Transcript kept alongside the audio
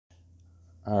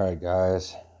All right,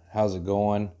 guys, how's it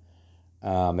going?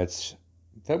 It's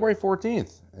February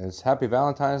 14th. It's Happy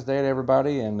Valentine's Day to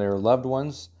everybody and their loved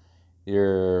ones,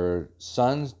 your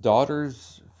sons,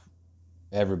 daughters,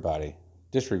 everybody.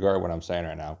 Disregard what I'm saying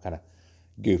right now. I'm kind of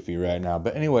goofy right now.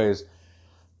 But, anyways,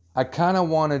 I kind of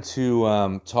wanted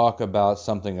to talk about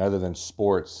something other than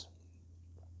sports.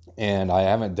 And I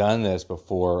haven't done this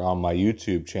before on my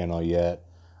YouTube channel yet.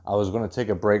 I was going to take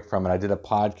a break from it. I did a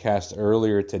podcast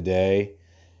earlier today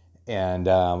and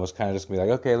was kind of just gonna be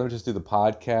like, okay, let me just do the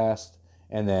podcast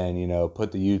and then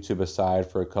put the YouTube aside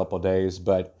for a couple days.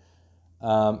 But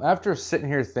after sitting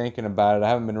here thinking about it, I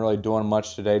haven't been really doing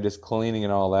much today, just cleaning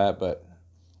and all that. But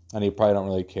and you probably don't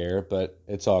really care, but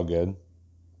it's all good.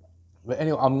 But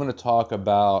anyway, I'm going to talk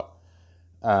about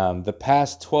the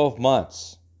past 12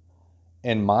 months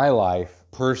in my life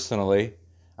personally.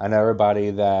 I know everybody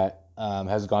that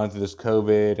has gone through this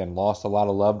COVID and lost a lot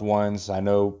of loved ones. I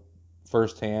know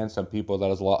firsthand some people that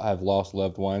have lost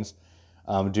loved ones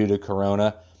due to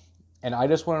Corona. And I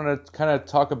just wanted to kind of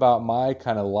talk about my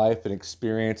kind of life and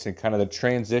experience and kind of the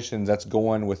transitions that's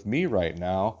going with me right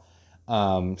now,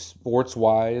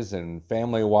 sports-wise and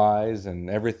family-wise and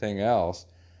everything else.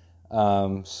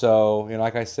 So,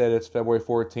 like I said, it's February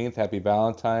 14th. Happy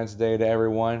Valentine's Day to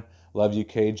everyone. Love you,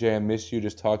 KJ. I miss you.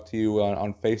 Just talked to you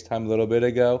on FaceTime a little bit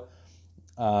ago.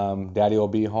 Daddy will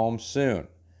be home soon.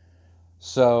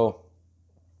 So,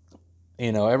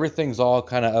 everything's all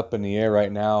kind of up in the air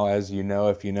right now. As you know,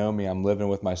 if you know me, I'm living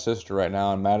with my sister right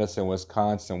now in Madison,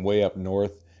 Wisconsin, way up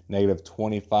north, negative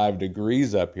 25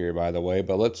 degrees up here, by the way.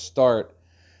 But let's start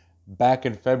back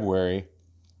in February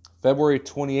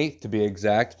 28th to be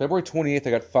exact. February 28th, I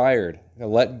got fired. I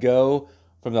let go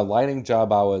from the lighting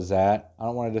job I was at. I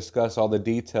don't want to discuss all the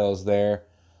details there.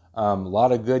 A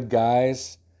lot of good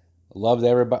guys. Loved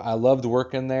everybody. I loved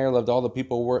working there. Loved all the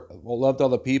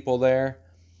people there.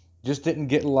 Just didn't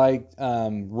get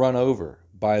run over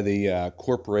by the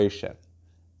corporation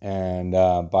and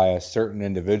by a certain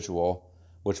individual,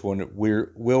 which one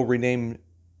we'll rename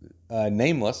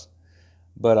nameless.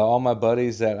 But all my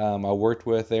buddies that I worked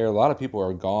with there, a lot of people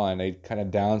are gone. They kind of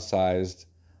downsized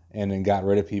and then got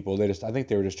rid of people. I think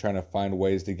they were just trying to find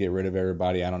ways to get rid of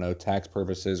everybody. I don't know, tax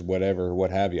purposes, whatever, what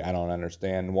have you. I don't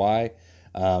understand why.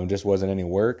 Just wasn't any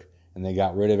work. And they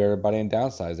got rid of everybody and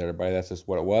downsized everybody. That's just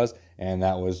what it was. And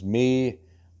that was me.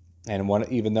 And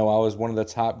even though I was one of the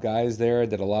top guys there, I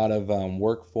did a lot of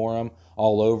work for them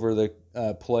all over the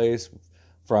place,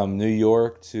 from New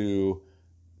York to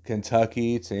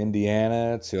Kentucky to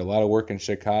Indiana to a lot of work in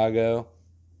Chicago,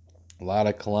 a lot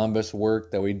of Columbus work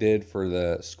that we did for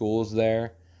the schools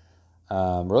there.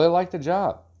 Really liked the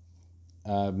job.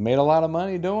 Made a lot of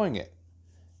money doing it.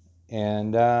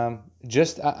 And I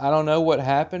don't know what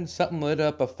happened. Something lit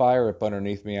up a fire up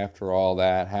underneath me after all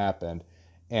that happened.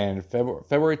 And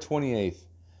February 28th,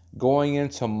 going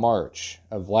into March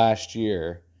of last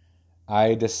year,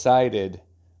 I decided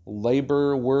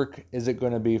labor work isn't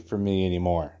going to be for me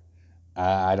anymore.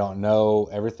 I don't know.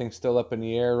 Everything's still up in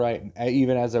the air,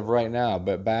 even as of right now.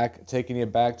 But taking you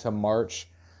back to March,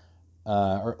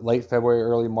 late February,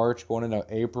 early March, going into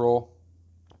April,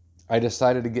 I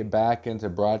decided to get back into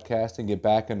broadcasting, get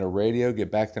back into radio, get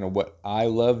back into what I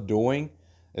love doing,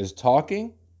 is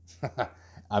talking.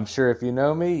 I'm sure if you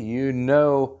know me,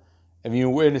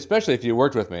 and especially if you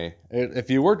worked with me. If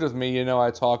you worked with me,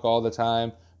 I talk all the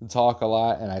time, talk a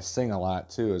lot, and I sing a lot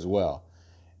too as well.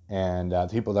 And the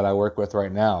people that I work with right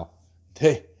now,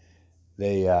 they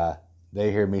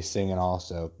hear me singing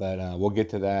also. But we'll get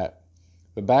to that.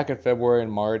 But back in February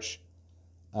and March,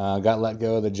 got let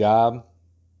go of the job.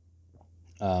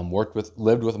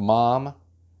 Lived with mom,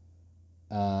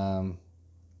 and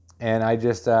I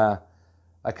just I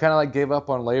kind of gave up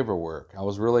on labor work. I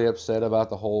was really upset about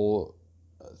the whole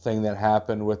thing that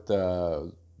happened with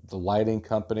the lighting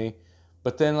company.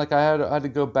 But then I had to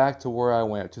go back to where I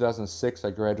went. 2006, I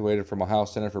graduated from Ohio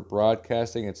Center for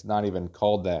Broadcasting. It's not even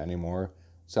called that anymore.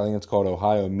 So I think it's called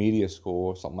Ohio Media School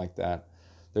or something like that.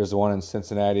 There's the one in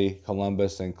Cincinnati,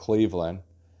 Columbus, and Cleveland,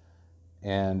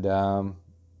 and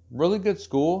really good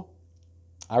school.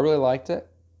 I really liked it,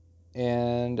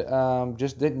 and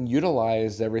just didn't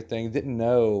utilize everything. Didn't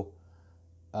know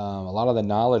a lot of the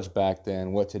knowledge back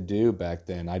then, what to do back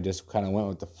then. I just kind of went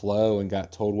with the flow and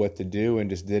got told what to do and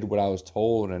just did what I was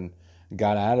told and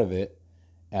got out of it.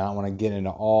 And I don't want to get into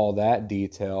all that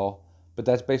detail, but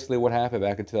that's basically what happened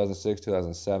back in 2006,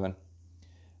 2007.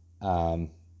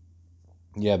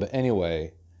 Yeah, but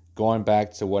anyway, going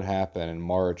back to what happened in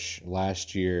March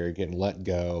last year, getting let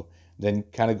go, then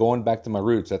kind of going back to my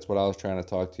roots. That's what I was trying to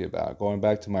talk to you about. Going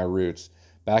back to my roots.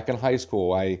 Back in high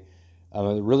school, I I'm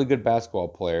a really good basketball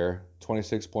player,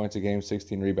 26 points a game,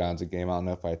 16 rebounds a game. I don't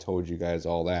know if I told you guys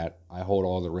all that. I hold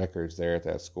all the records there at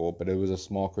that school, but it was a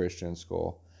small Christian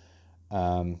school.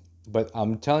 Um, but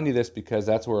I'm telling you this because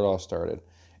that's where it all started.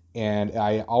 And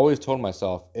I always told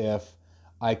myself if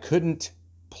I couldn't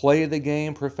play the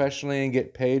game professionally and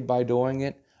get paid by doing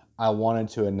it, I wanted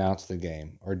to announce the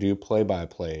game or do play by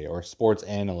play or sports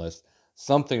analyst,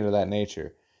 something of that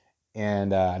nature.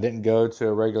 And I didn't go to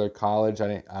a regular college.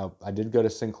 I did go to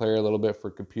Sinclair a little bit for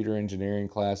computer engineering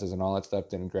classes and all that stuff.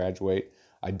 Didn't graduate.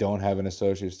 I don't have an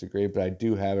associate's degree, but I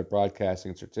do have a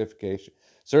broadcasting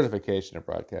certification of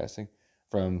broadcasting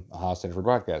from Ohio Center for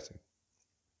Broadcasting.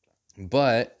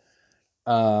 But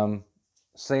um,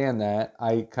 saying that,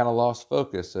 I kind of lost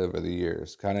focus over the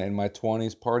years. Kind of in my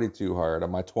 20s, partied too hard. In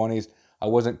my 20s, I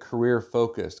wasn't career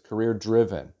focused, career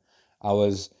driven. I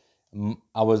was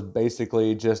I was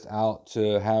basically just out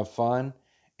to have fun.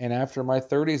 And after my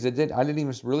 30s, I didn't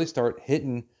even really start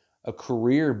hitting a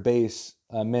career base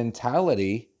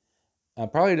mentality.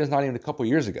 Probably just not even a couple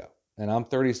years ago. And I'm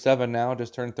 37 now.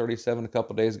 Just turned 37 a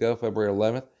couple days ago, February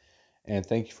 11th. And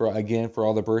thank you for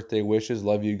all the birthday wishes.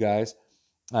 Love you guys.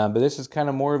 But this is kind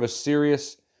of more of a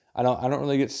serious. I don't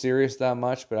really get serious that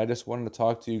much, but I just wanted to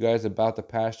talk to you guys about the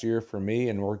past year for me,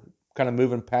 and we're kind of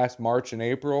moving past March and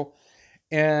April.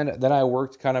 And then I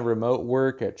worked kind of remote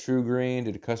work at True Green,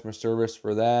 did customer service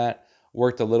for that.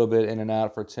 Worked a little bit in and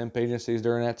out for temp agencies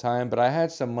during that time, but I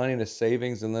had some money in the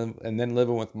savings and then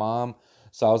living with mom,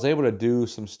 so I was able to do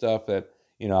some stuff that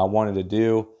I wanted to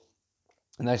do.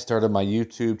 And I started my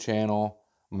YouTube channel.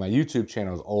 My YouTube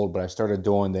channel is old, but I started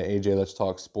doing the AJ Let's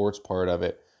Talk Sports part of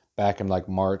it back in like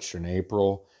March and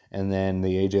April. And then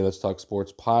the AJ Let's Talk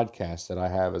Sports podcast that I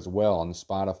have as well on the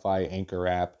Spotify, Anchor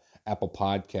app, Apple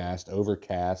Podcast,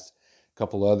 Overcast, a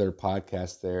couple other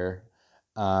podcasts there.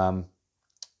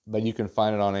 But you can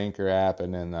find it on Anchor app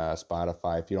and then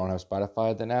Spotify. If you don't have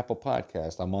Spotify, then Apple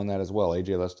Podcast. I'm on that as well,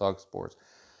 AJ Let's Talk Sports.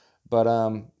 But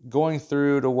going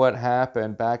through to what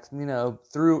happened back,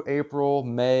 through April,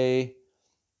 May,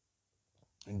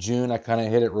 June, I kind of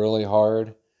hit it really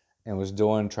hard and was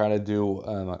trying to do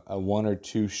a one or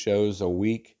two shows a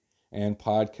week and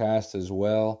podcasts as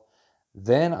well.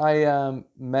 Then I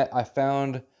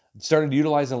started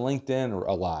utilizing LinkedIn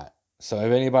a lot. So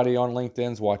if anybody on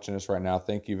LinkedIn's watching this right now,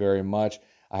 thank you very much.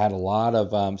 I had a lot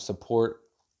of support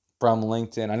from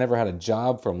LinkedIn. I never had a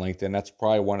job from LinkedIn. That's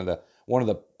probably one of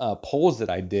the polls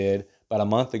that I did about a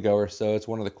month ago or so. It's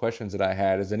one of the questions that I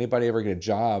had. Does anybody ever get a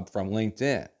job from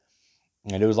LinkedIn?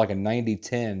 And it was like a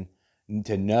 90-10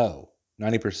 to no,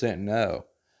 90% no.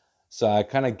 So I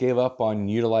kind of gave up on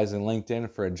utilizing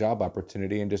LinkedIn for a job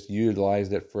opportunity and just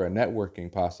utilized it for a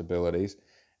networking possibilities.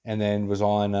 And then was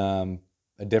on a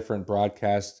different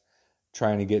broadcast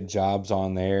trying to get jobs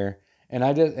on there. And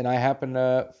I happened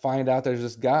to find out there's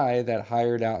this guy that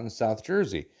hired out in South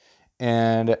Jersey.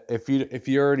 And if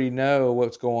you already know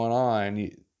what's going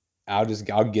on,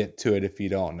 I'll get to it if you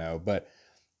don't know. But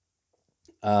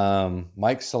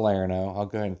Mike Salerno, I'll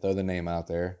go ahead and throw the name out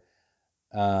there.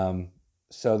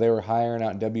 So they were hiring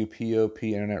out WPOP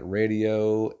Internet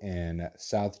Radio in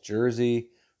South Jersey,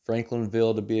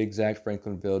 Franklinville to be exact,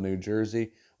 Franklinville, New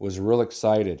Jersey. Was real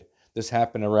excited. This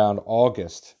happened around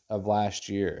August of last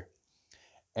year.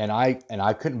 And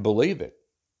I couldn't believe it.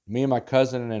 Me and my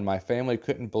cousin and my family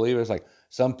couldn't believe it. It was like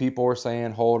some people were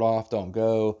saying, hold off, don't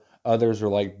go. Others were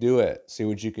like, do it, see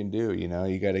what you can do. You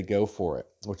got to go for it,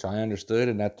 which I understood,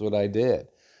 and that's what I did.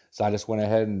 So I just went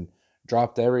ahead and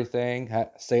dropped everything, had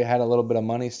a little bit of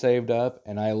money saved up,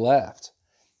 and I left.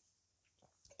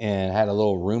 And had a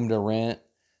little room to rent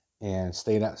and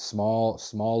stayed at a small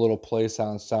little place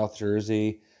out in South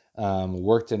Jersey.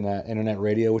 Worked in that internet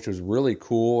radio, which was really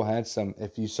cool. Had some,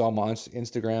 if you saw my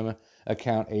Instagram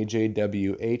account,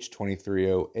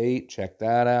 AJWH2308, check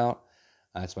that out.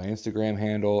 That's my Instagram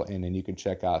handle, and then you can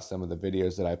check out some of the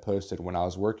videos that I posted when I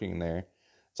was working there.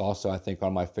 It's also, I think,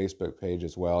 on my Facebook page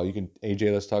as well. You can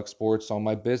AJ Let's Talk Sports on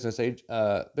my business page.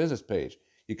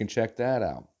 You can check that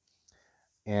out.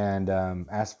 And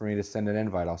ask for me to send an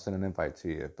invite. I'll send an invite to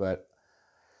you. But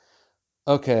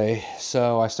okay,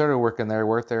 so I started working there.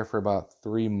 Worked there for about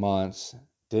 3 months.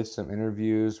 Did some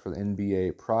interviews for the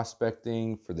NBA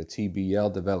prospecting, for the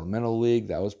TBL Developmental League.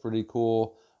 That was pretty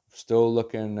cool. Still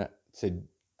looking to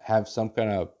have some kind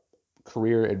of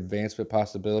career advancement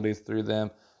possibilities through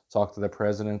them. Talk to the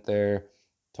president there.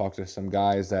 Talk to some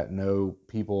guys that know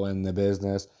people in the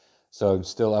business. So I'm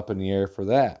still up in the air for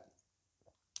that.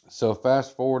 So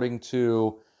fast forwarding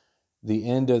to the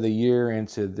end of the year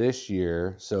into this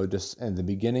year, so just in the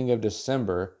beginning of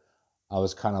December, I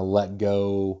was kind of let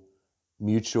go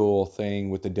mutual thing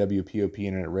with the WPOP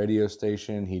internet radio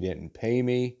station. He didn't pay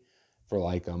me for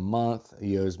like a month.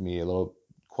 He owes me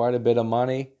quite a bit of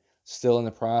money, still in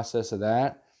the process of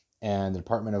that. And the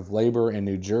Department of Labor in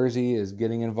New Jersey is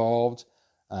getting involved.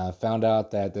 Found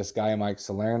out that this guy, Mike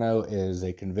Salerno, is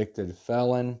a convicted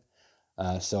felon.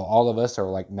 So all of us are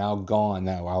like now gone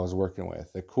that I was working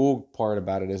with. The cool part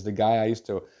about it is the guy I used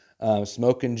to,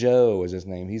 Smoking Joe was his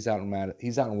name. He's out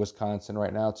in Wisconsin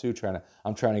right now too.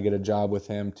 I'm trying to get a job with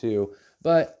him too.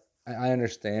 But I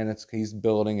understand he's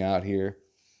building out here,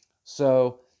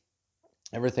 so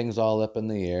everything's all up in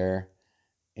the air,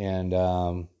 and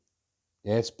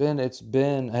yeah, it's been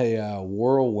a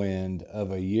whirlwind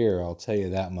of a year. I'll tell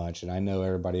you that much. And I know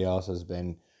everybody else has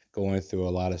been going through a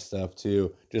lot of stuff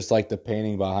too. Just like the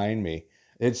painting behind me,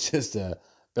 it's just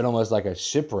been almost like a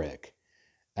shipwreck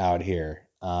out here.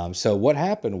 So what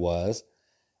happened was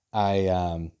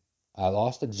I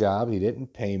lost a job. He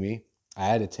didn't pay me. I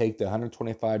had to take the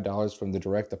 $125 from the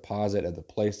direct deposit at the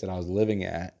place that I was living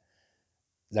at.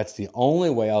 That's the only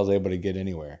way I was able to get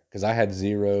anywhere because I had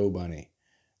zero money.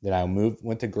 Then I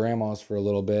went to grandma's for a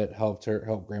little bit, helped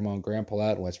grandma and grandpa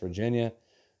out in West Virginia.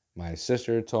 My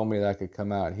sister told me that I could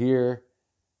come out here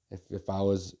if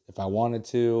I wanted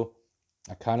to.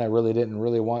 I kind of really didn't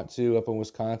really want to up in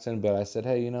Wisconsin, but I said,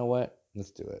 hey, you know what?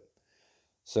 Let's do it.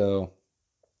 So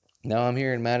now I'm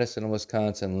here in Madison,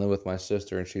 Wisconsin, live with my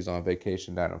sister, and she's on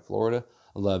vacation down in Florida.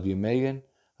 I love you, Megan.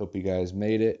 Hope you guys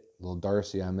made it. Little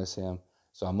Darcy, I miss him.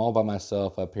 So I'm all by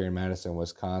myself up here in Madison,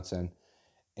 Wisconsin,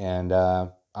 and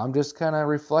I'm just kind of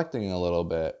reflecting a little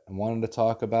bit. I wanted to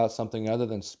talk about something other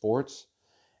than sports,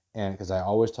 and because I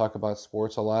always talk about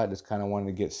sports a lot, just kind of wanted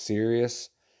to get serious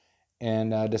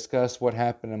and discuss what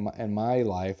happened in my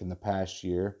life in the past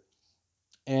year.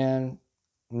 And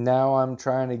now I'm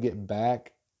trying to get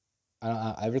back.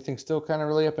 Everything's still kind of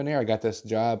really up in the air. I got this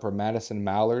job for Madison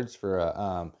Mallards for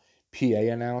a PA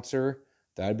announcer.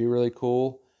 That'd be really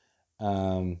cool.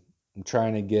 I'm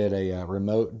trying to get a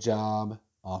remote job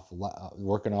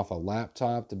working off a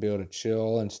laptop to be able to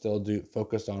chill and still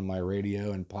focus on my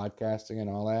radio and podcasting and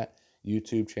all that,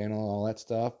 YouTube channel, all that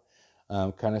stuff.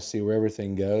 Kind of see where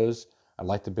everything goes. I'd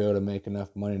like to be able to make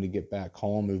enough money to get back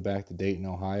home, move back to Dayton,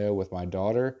 Ohio with my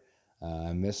daughter.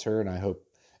 I miss her, and I hope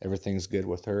everything's good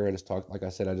with her. Like I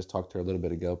said, I just talked to her a little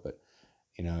bit ago, but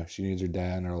she needs her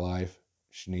dad in her life.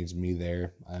 She needs me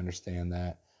there. I understand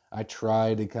that. I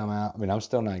tried to come out. I mean, I'm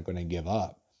still not going to give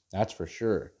up. That's for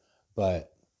sure.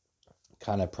 But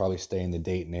kind of probably stay in the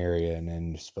Dayton area and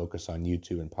then just focus on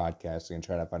YouTube and podcasting and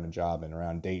try to find a job in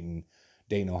around Dayton,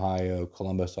 Ohio,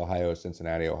 Columbus, Ohio,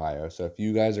 Cincinnati, Ohio. So if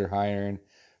you guys are hiring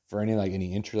for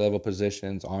any entry-level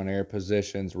positions, on-air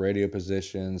positions, radio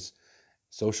positions,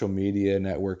 social media,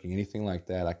 networking, anything like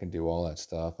that, I can do all that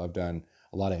stuff. I've done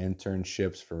a lot of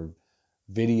internships for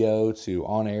video to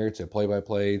on-air to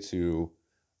play-by-play to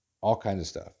all kinds of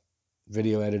stuff.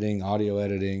 Video editing, audio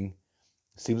editing.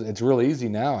 Seems it's real easy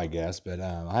now, I guess, but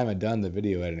I haven't done the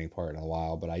video editing part in a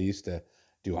while, but I used to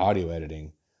do audio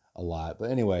editing a lot. But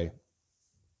anyway,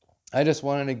 I just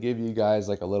wanted to give you guys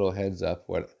like a little heads up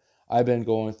what I've been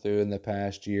going through in the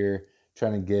past year,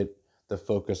 trying to get the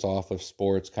focus off of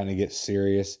sports, kind of get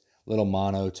serious, a little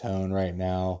monotone right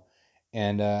now.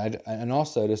 And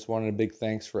also just wanted a big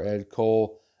thanks for Ed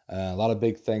Cole. A lot of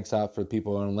big thanks out for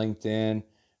people on LinkedIn.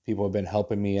 People have been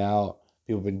helping me out.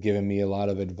 People have been giving me a lot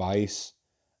of advice.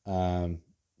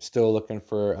 Still looking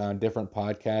for different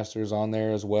podcasters on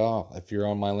there as well. If you're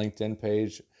on my LinkedIn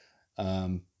page,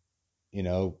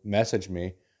 message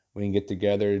me. We can get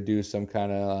together to do some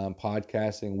kind of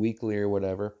podcasting weekly or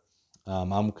whatever.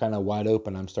 I'm kind of wide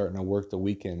open. I'm starting to work the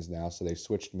weekends now, so they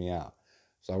switched me out.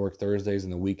 So I work Thursdays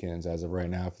and the weekends as of right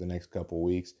now for the next couple of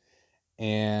weeks.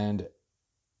 And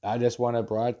I just want to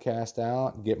broadcast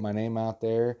out, get my name out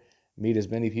there, meet as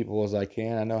many people as I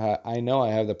can. I know I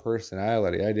have the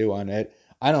personality. I do on it.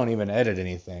 I don't even edit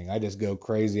anything. I just go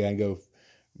crazy. I go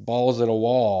balls at a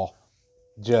wall,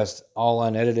 just all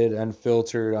unedited,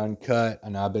 unfiltered, uncut.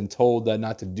 And I've been told that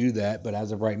not to do that, but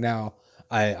as of right now,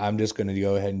 I'm just going to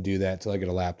go ahead and do that until I get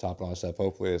a laptop and all that stuff.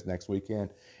 Hopefully it's next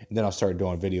weekend. And then I'll start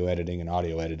doing video editing and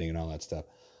audio editing and all that stuff.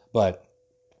 But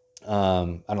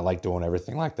I don't like doing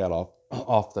everything like that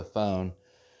off the phone.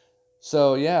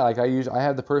 So yeah, like I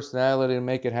have the personality to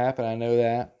make it happen. I know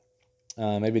that.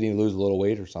 Maybe I need to lose a little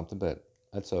weight or something, but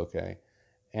that's okay.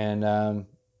 And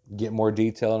get more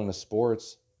detail into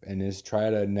sports and just try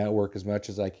to network as much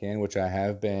as I can, which I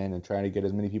have been, and try to get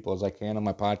as many people as I can on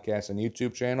my podcast and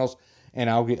YouTube channels. And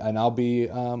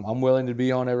I'm willing to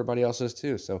be on everybody else's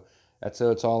too. So that's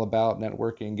what it's all about: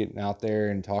 networking, getting out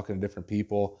there and talking to different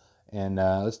people. And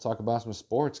let's talk about some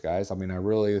sports, guys. I mean, I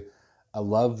really I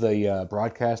love the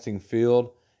broadcasting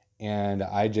field, and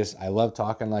I love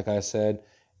talking, like I said.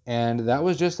 And that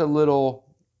was just a little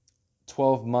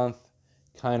 12-month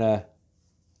kind of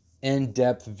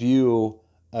in-depth view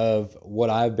of what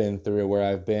I've been through, where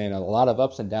I've been, a lot of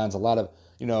ups and downs, a lot of,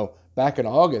 back in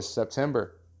August,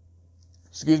 September,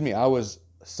 I was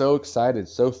so excited,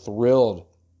 so thrilled.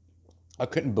 I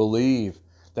couldn't believe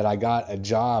that I got a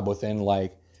job within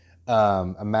like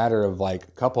a matter of like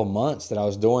a couple months, that I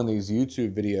was doing these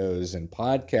YouTube videos and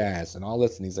podcasts and all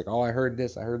this. And he's like, "Oh, I heard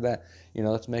this, I heard that.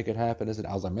 Let's make it happen."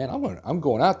 I was like, "Man, I'm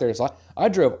going out there." So I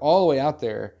drove all the way out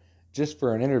there just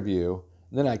for an interview.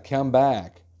 Then I come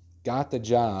back, got the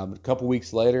job. A couple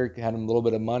weeks later, had a little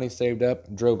bit of money saved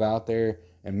up, drove out there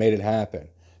and made it happen.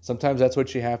 Sometimes that's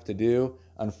what you have to do.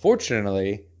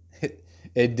 Unfortunately,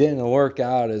 it didn't work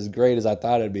out as great as I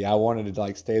thought it'd be. I wanted to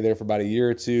like stay there for about a year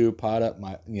or two, pot up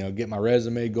my, get my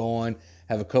resume going,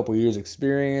 have a couple years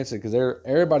experience, because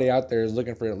everybody out there is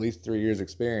looking for at least 3 years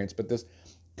experience. But this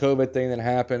COVID thing that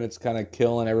happened, it's kind of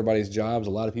killing everybody's jobs.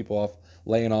 A lot of people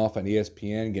laying off on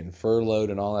ESPN, getting furloughed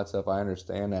and all that stuff. I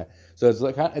understand that. So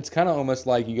it's kind of almost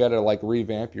like you got to like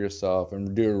revamp yourself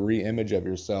and do a re-image of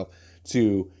yourself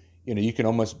to, you can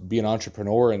almost be an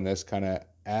entrepreneur in this kind of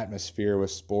atmosphere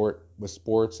with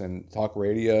sports and talk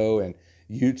radio and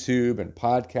YouTube and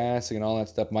podcasting and all that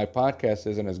stuff. My podcast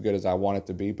isn't as good as I want it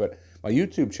to be, but my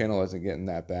YouTube channel isn't getting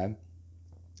that bad.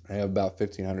 I have about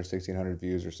 1,500, 1,600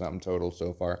 views or something total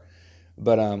so far.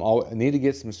 But I need to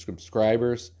get some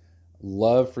subscribers.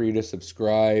 Love for you to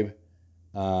subscribe.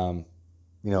 AJ,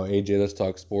 Let's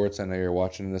Talk Sports. I know you're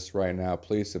watching this right now.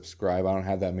 Please subscribe. I don't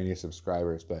have that many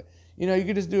subscribers, but you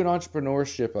can just do an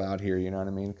entrepreneurship out here. You know what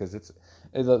I mean? Because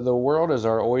the world is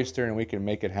our oyster, and we can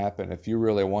make it happen. If you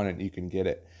really want it, you can get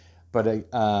it. But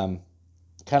kind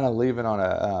of leaving on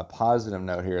a positive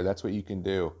note here, that's what you can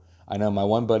do. I know my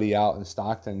one buddy out in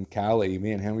Stockton, Cali,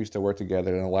 me and him used to work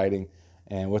together in the lighting.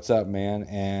 And what's up, man?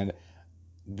 And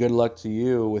good luck to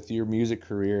you with your music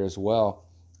career as well.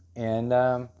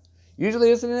 And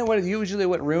usually, isn't it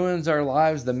what ruins our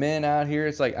lives, the men out here?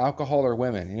 It's like alcohol or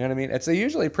women. You know what I mean? It's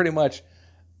usually pretty much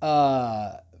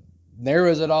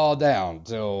narrows it all down.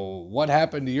 So what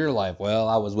happened to your life? Well,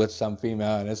 I was with some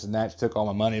female and this and that. She took all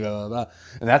my money, blah, blah, blah.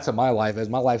 And that's what my life is.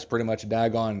 My life's pretty much a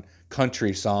daggone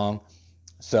country song.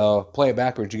 So play it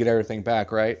backwards, you get everything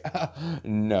back, right?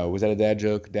 No. Was that a dad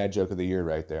joke? Dad joke of the year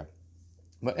right there.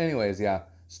 But anyways, yeah.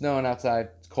 Snowing outside.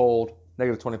 It's cold.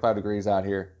 Negative 25 degrees out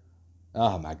here.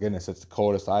 Oh my goodness, it's the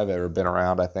coldest I've ever been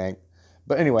around, I think.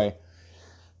 But anyway,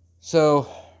 so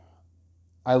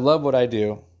I love what I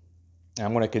do. And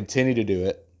I'm going to continue to do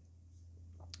it.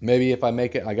 Maybe if I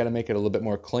make it, I got to make it a little bit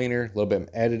more cleaner, a little bit of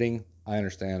editing. I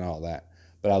understand all that.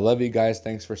 But I love you guys.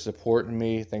 Thanks for supporting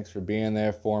me. Thanks for being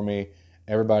there for me.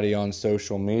 Everybody on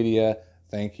social media,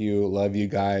 thank you. Love you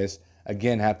guys.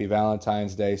 Again, happy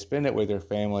Valentine's Day. Spend it with your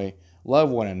family.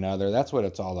 Love one another. That's what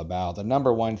it's all about. The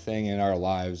number one thing in our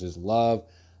lives is love.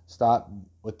 Stop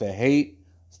with the hate.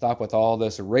 Stop with all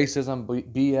this racism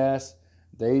BS.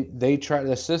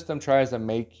 The system tries to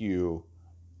make you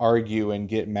argue and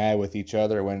get mad with each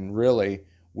other when really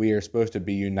we are supposed to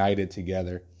be united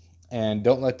together. And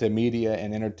don't let the media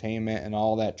and entertainment and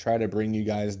all that try to bring you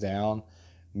guys down.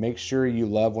 Make sure you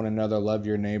love one another, love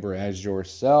your neighbor as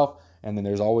yourself. And then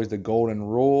there's always the golden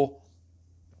rule.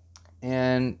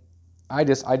 And I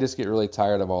just get really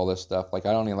tired of all this stuff. Like,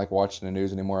 I don't even like watching the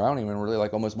news anymore. I don't even really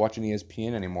like almost watching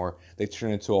ESPN anymore. They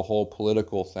turn into a whole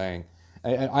political thing.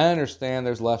 And I understand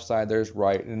there's left side, there's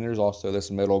right, and there's also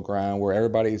this middle ground where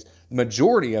the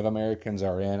majority of Americans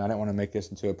are in. I don't want to make this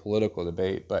into a political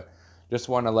debate, but just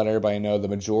want to let everybody know the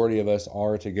majority of us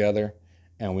are together,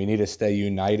 and we need to stay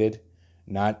united,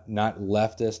 not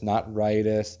leftist, not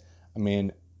rightist. I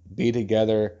mean, be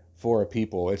together for a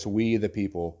people. It's we the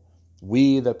people.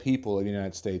 We the people of the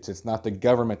United States. It's not the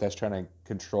government that's trying to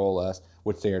control us,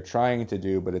 which they are trying to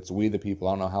do, but it's we the people.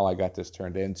 I don't know how I got this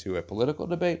turned into a political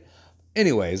debate.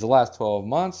 Anyways, the last 12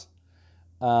 months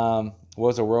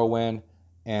was a whirlwind,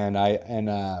 and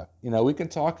we can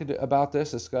talk about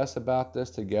this, discuss about this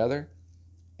together,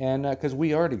 and because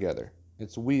we are together.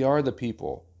 We are the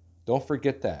people. Don't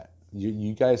forget that.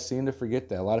 You guys seem to forget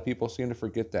that. A lot of people seem to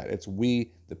forget that. It's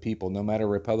we the people, no matter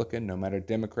Republican, no matter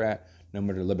Democrat, no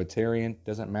matter Libertarian,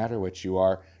 doesn't matter what you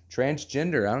are.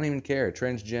 Transgender, I don't even care.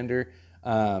 Transgender,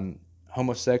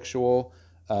 homosexual,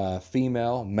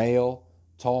 female, male,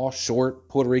 tall, short,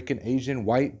 Puerto Rican, Asian,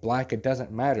 white, black, it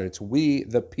doesn't matter. It's we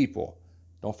the people.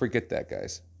 Don't forget that,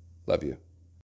 guys. Love you.